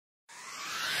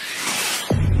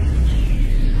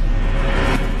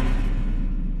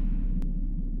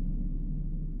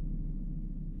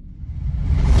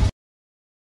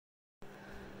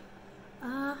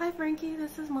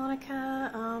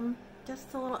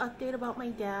update about my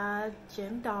dad,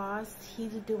 Jim Doss.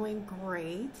 He's doing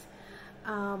great.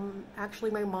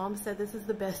 Actually, my mom said this is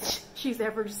the best she's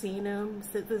ever seen him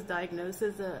since his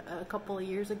diagnosis a couple of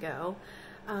years ago.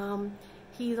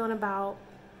 He's on about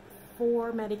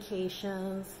 4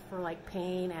 medications for like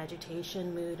pain,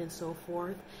 agitation, mood, and so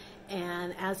forth.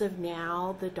 And as of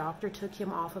now, the doctor took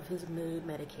him off of his mood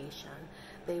medication.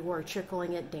 They were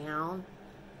trickling it down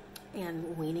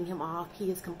and weaning him off. He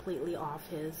is completely off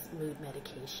his mood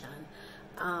medication.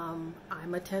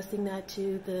 I'm attesting that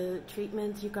to the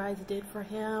treatments you guys did for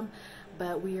him,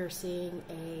 but we are seeing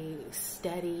a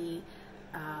steady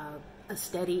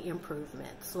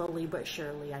improvement, slowly but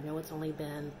surely. I know it's only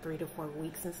been 3 to 4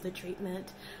 weeks since the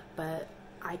treatment, but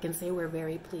I can say we're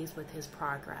very pleased with his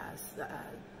progress.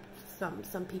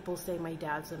 Some people say my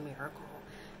dad's a miracle.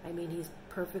 I mean, he's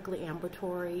perfectly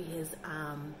ambulatory.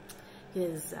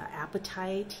 His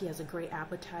appetite, he has a great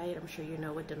appetite. I'm sure you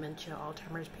know with dementia,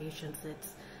 Alzheimer's patients, it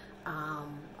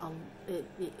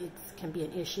can be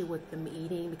an issue with them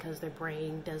eating because their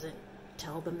brain doesn't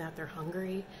tell them that they're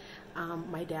hungry.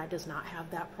 My dad does not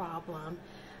have that problem.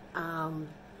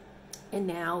 And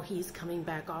now he's coming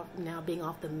back off, now being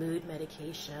off the mood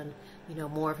medication, you know,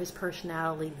 more of his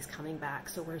personality is coming back.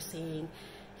 So we're seeing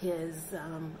his,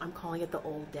 I'm calling it the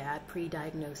old dad,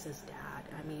 pre-diagnosis dad.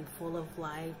 I mean, full of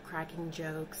life, cracking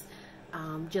jokes,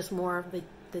 just more of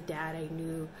the dad I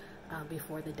knew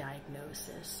before the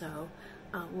diagnosis. So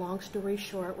long story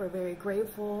short, we're very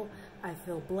grateful. I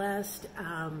feel blessed.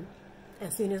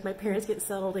 As soon as my parents get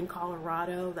settled in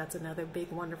Colorado, that's another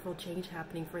big, wonderful change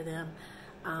happening for them.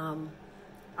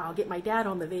 I'll get my dad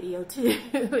on the video too,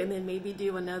 and then maybe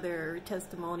do another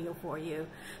testimonial for you.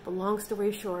 But long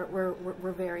story short,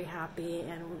 we're very happy,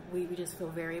 and we just feel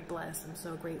very blessed. I'm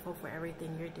so grateful for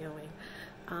everything you're doing.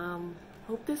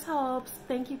 Hope this helps.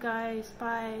 Thank you guys.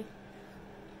 Bye.